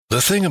The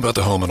thing about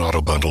the Home and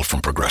Auto Bundle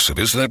from Progressive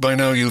is that by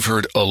now you've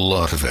heard a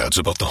lot of ads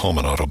about the Home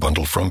and Auto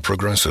Bundle from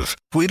Progressive.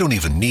 We don't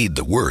even need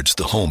the words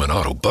the Home and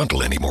Auto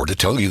Bundle anymore to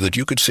tell you that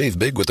you could save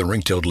big with the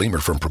ring-tailed lemur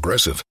from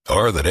Progressive,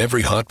 or that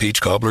every hot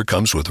peach cobbler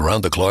comes with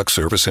round-the-clock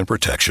service and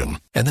protection.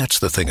 And that's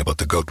the thing about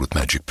the goat with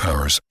magic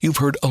powers. You've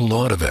heard a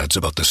lot of ads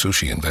about the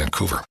sushi in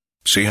Vancouver.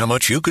 See how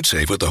much you could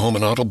save with the Home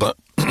and Auto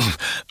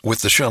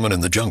with the Shaman in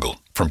the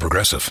Jungle from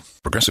Progressive.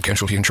 Progressive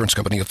Casualty Insurance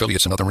Company,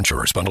 affiliates, and other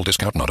insurers. Bundle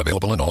discount not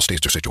available in all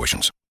states or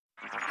situations.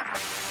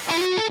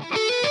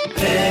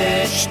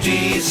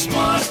 HT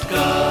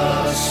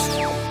Smartcast.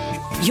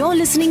 You're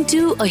listening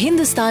to a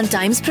Hindustan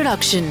Times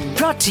production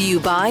brought to you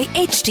by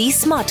HT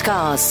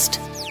Smartcast.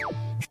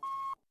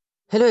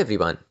 Hello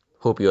everyone.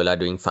 Hope you all are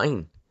doing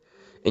fine.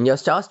 In your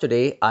stars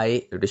today,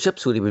 I, Rishabh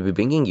Suri, will be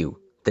bringing you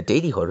the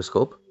Daily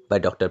Horoscope by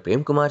Dr.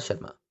 Prem Kumar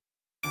Sharma.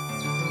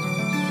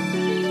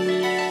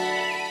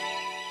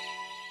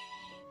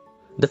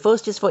 The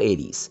first is for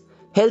Aries.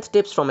 Health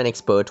tips from an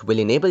expert will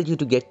enable you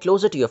to get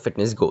closer to your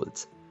fitness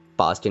goals.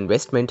 Past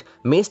investment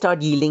may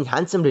start yielding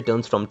handsome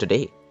returns from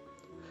today.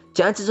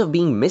 Chances of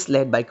being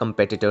misled by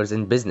competitors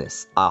in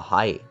business are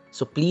high,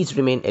 so please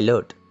remain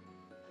alert.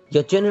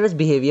 Your generous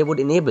behavior would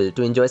enable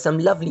to enjoy some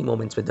lovely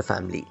moments with the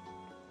family.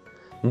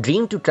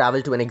 Dream to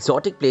travel to an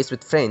exotic place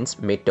with friends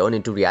may turn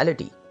into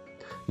reality.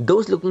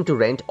 Those looking to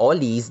rent or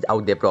lease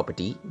out their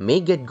property may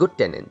get good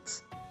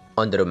tenants.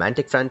 On the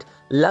romantic front,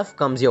 love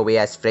comes your way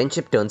as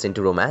friendship turns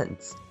into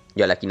romance.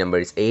 Your lucky number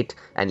is 8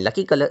 and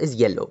lucky color is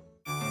yellow.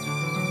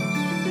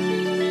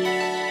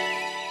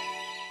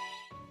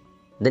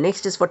 The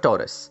next is for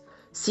Taurus.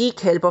 Seek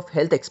help of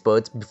health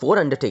experts before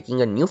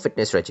undertaking a new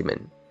fitness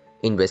regimen.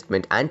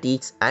 Investment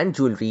antiques and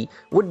jewelry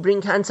would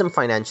bring handsome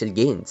financial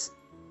gains.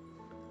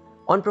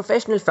 On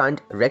professional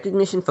front,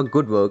 recognition for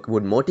good work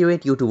would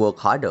motivate you to work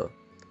harder.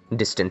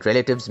 Distant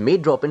relatives may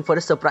drop in for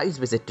a surprise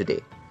visit today.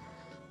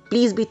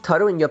 Please be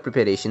thorough in your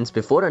preparations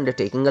before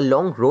undertaking a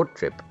long road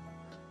trip.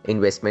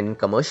 Investment in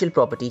commercial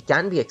property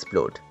can be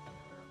explored.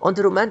 On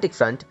the romantic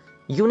front,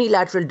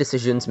 unilateral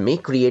decisions may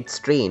create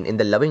strain in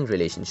the loving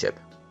relationship.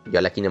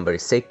 Your lucky number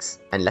is 6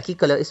 and lucky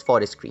color is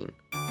forest green.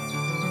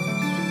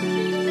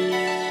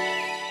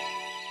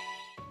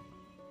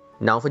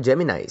 Now for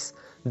Geminis.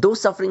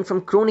 Those suffering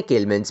from chronic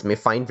ailments may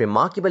find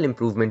remarkable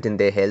improvement in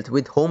their health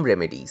with home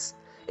remedies.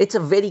 It's a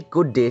very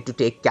good day to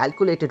take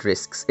calculated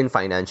risks in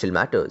financial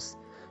matters.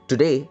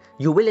 Today,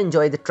 you will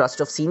enjoy the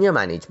trust of senior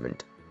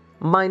management.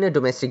 Minor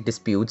domestic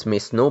disputes may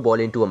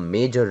snowball into a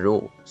major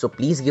row, so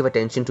please give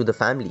attention to the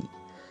family.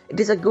 It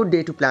is a good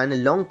day to plan a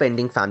long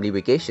pending family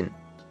vacation.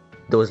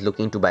 Those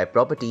looking to buy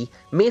property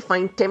may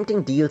find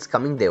tempting deals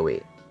coming their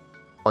way.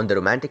 On the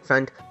romantic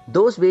front,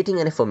 those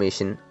waiting an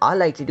affirmation are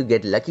likely to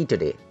get lucky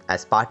today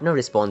as partner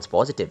responds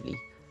positively.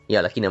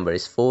 Your lucky number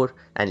is 4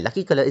 and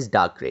lucky color is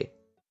dark grey.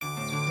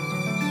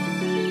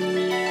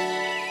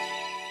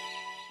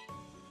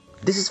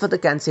 This is for the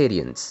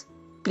Cancerians.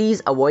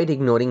 Please avoid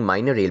ignoring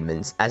minor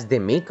ailments as they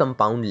may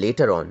compound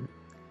later on.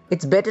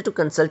 It's better to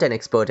consult an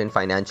expert in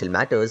financial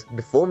matters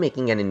before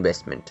making an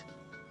investment.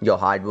 Your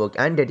hard work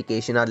and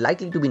dedication are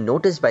likely to be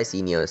noticed by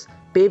seniors,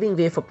 paving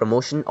way for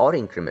promotion or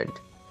increment.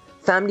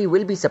 Family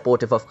will be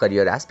supportive of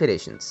career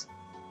aspirations.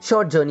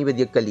 Short journey with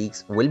your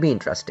colleagues will be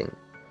interesting.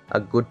 A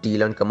good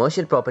deal on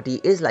commercial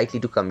property is likely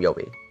to come your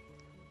way.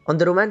 On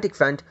the romantic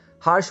front,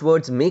 harsh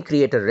words may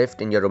create a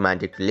rift in your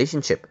romantic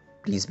relationship.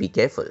 Please be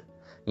careful.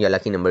 Your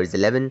lucky number is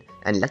 11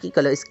 and lucky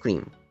color is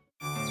cream.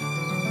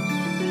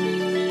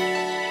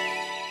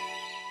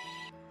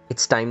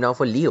 It's time now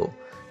for Leo.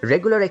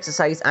 Regular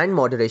exercise and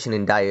moderation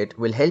in diet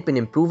will help in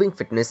improving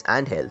fitness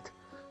and health.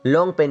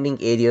 Long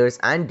pending arrears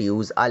and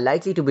dues are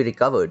likely to be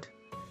recovered.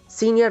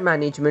 Senior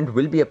management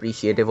will be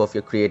appreciative of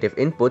your creative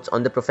inputs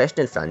on the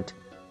professional front.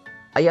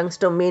 A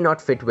youngster may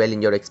not fit well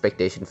in your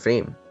expectation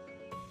frame.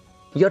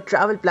 Your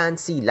travel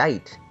plans see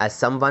light as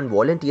someone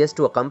volunteers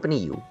to accompany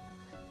you.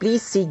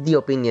 Please seek the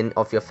opinion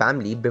of your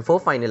family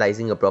before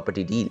finalizing a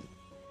property deal.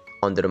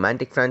 On the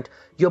romantic front,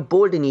 your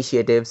bold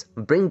initiatives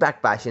bring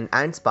back passion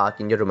and spark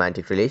in your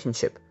romantic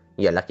relationship.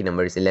 Your lucky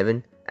number is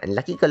 11 and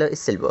lucky color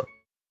is silver.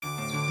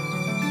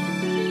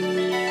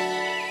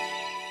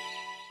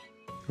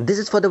 This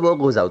is for the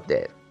Virgos out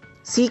there.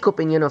 Seek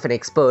opinion of an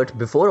expert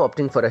before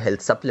opting for a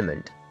health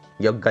supplement.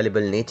 Your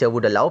gullible nature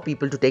would allow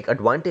people to take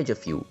advantage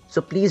of you,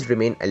 so please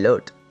remain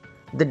alert.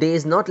 The day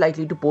is not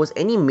likely to pose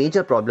any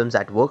major problems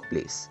at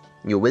workplace.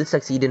 You will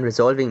succeed in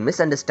resolving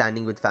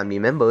misunderstanding with family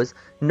members,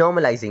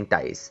 normalizing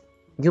ties.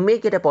 You may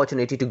get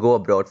opportunity to go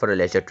abroad for a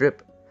leisure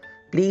trip.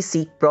 Please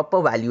seek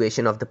proper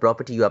valuation of the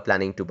property you are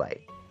planning to buy.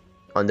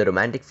 On the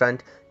romantic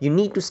front, you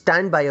need to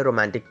stand by your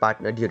romantic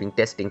partner during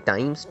testing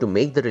times to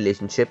make the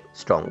relationship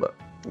stronger.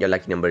 Your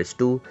lucky number is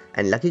 2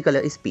 and lucky color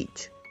is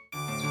peach.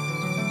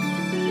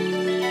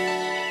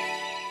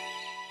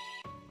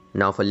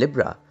 Now for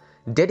Libra.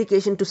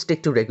 Dedication to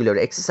stick to regular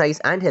exercise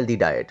and healthy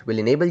diet will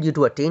enable you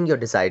to attain your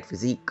desired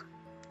physique.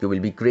 You will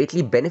be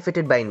greatly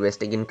benefited by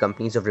investing in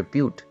companies of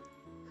repute.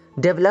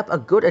 Develop a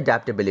good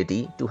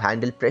adaptability to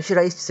handle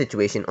pressurized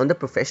situations on the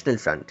professional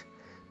front.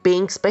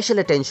 Paying special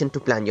attention to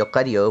plan your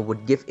career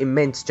would give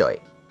immense joy.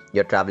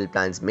 Your travel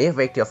plans may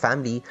affect your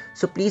family,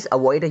 so please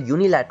avoid a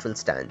unilateral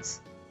stance.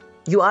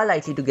 You are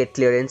likely to get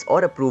clearance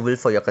or approval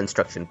for your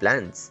construction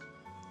plans.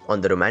 On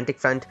the romantic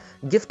front,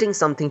 gifting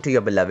something to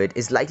your beloved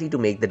is likely to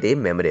make the day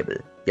memorable.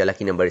 Your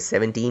lucky number is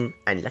 17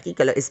 and lucky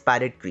color is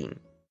parrot green.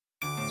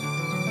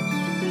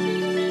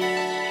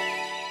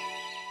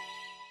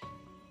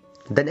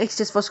 The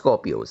next is for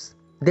Scorpios.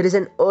 There is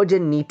an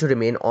urgent need to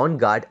remain on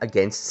guard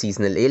against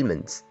seasonal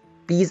ailments.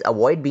 Please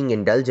avoid being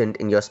indulgent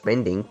in your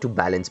spending to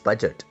balance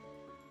budget.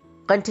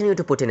 Continue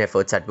to put in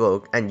efforts at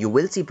work and you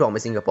will see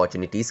promising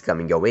opportunities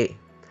coming your way.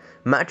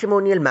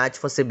 Matrimonial match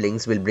for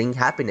siblings will bring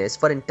happiness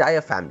for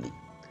entire family.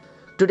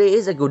 Today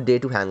is a good day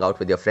to hang out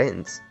with your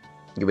friends.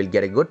 You will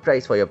get a good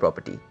price for your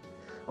property.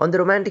 On the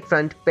romantic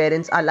front,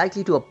 parents are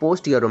likely to oppose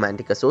to your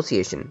romantic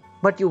association,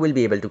 but you will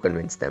be able to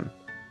convince them.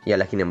 Your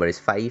lucky number is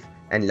 5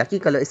 and lucky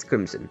color is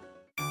crimson.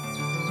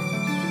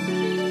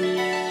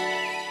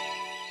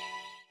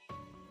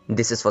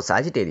 This is for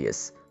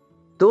Sagittarius.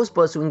 Those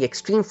pursuing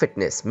extreme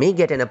fitness may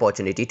get an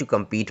opportunity to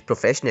compete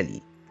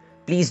professionally.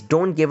 Please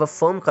don't give a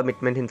firm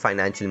commitment in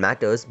financial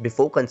matters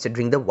before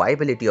considering the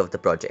viability of the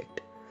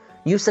project.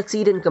 You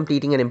succeed in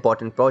completing an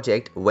important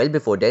project well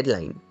before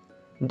deadline.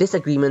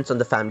 Disagreements on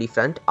the family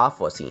front are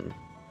foreseen.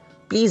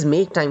 Please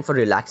make time for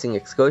relaxing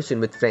excursion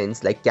with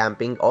friends like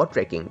camping or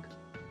trekking.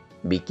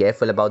 Be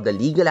careful about the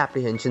legal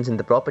apprehensions in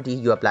the property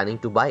you are planning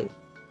to buy.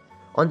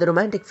 On the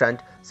romantic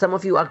front, some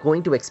of you are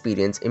going to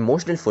experience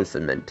emotional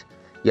fulfillment.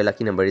 Your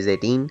lucky number is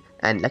 18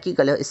 and lucky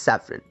color is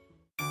saffron.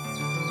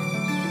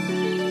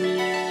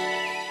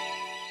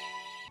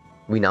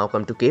 We now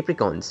come to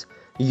Capricorns.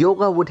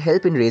 Yoga would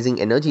help in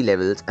raising energy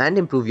levels and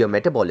improve your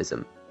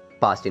metabolism.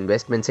 Past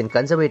investments in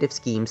conservative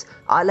schemes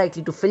are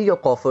likely to fill your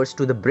coffers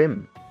to the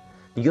brim.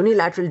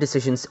 Unilateral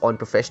decisions on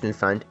professional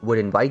front would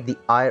invite the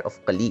ire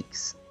of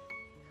colleagues.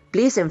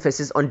 Place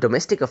emphasis on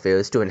domestic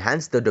affairs to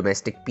enhance the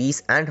domestic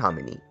peace and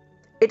harmony.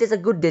 It is a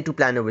good day to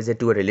plan a visit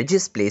to a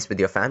religious place with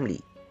your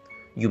family.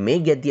 You may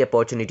get the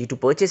opportunity to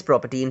purchase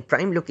property in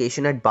prime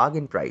location at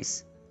bargain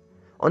price.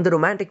 On the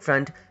romantic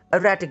front,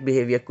 erratic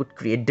behavior could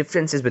create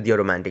differences with your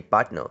romantic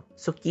partner,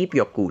 so keep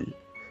your cool.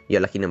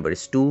 Your lucky number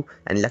is 2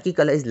 and lucky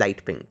color is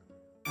light pink.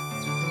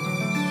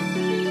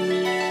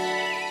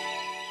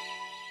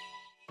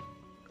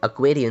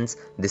 Aquarians,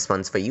 this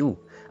one's for you.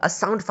 A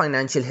sound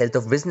financial health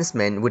of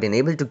businessmen would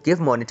enable to give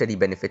monetary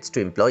benefits to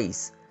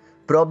employees.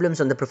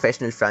 Problems on the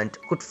professional front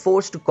could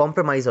force to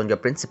compromise on your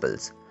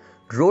principles.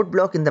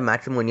 Roadblock in the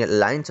matrimonial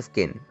alliance of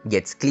kin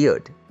gets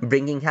cleared,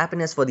 bringing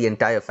happiness for the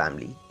entire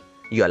family.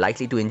 You are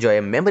likely to enjoy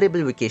a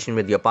memorable vacation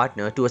with your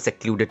partner to a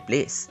secluded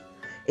place.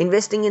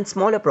 Investing in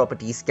smaller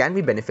properties can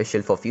be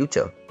beneficial for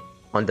future.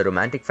 On the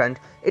romantic front,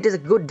 it is a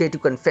good day to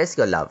confess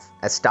your love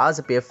as stars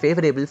appear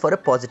favorable for a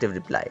positive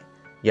reply.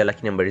 Your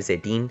lucky number is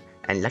 18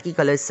 and lucky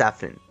color is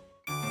saffron.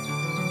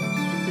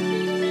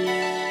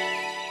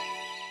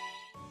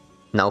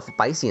 Now for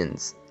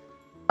Pisceans.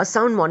 A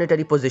sound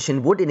monetary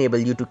position would enable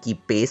you to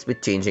keep pace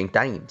with changing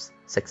times.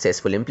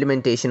 Successful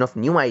implementation of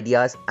new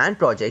ideas and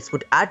projects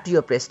would add to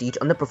your prestige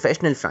on the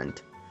professional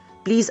front.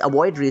 Please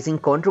avoid raising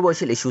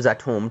controversial issues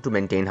at home to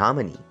maintain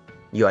harmony.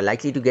 You are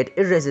likely to get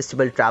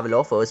irresistible travel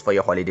offers for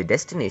your holiday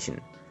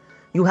destination.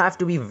 You have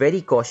to be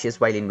very cautious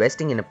while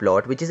investing in a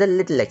plot which is a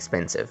little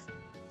expensive.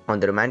 On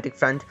the romantic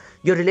front,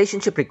 your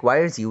relationship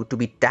requires you to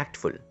be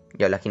tactful.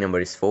 Your lucky number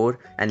is 4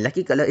 and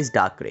lucky color is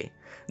dark grey.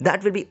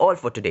 That will be all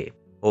for today.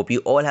 Hope you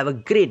all have a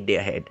great day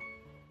ahead.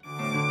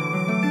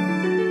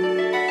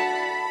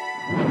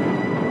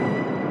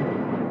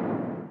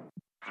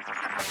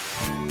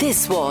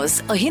 This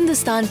was a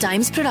Hindustan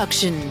Times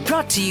production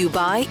brought to you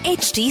by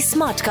HT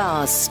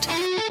Smartcast.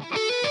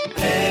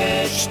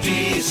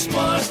 HT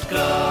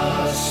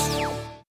Smartcast.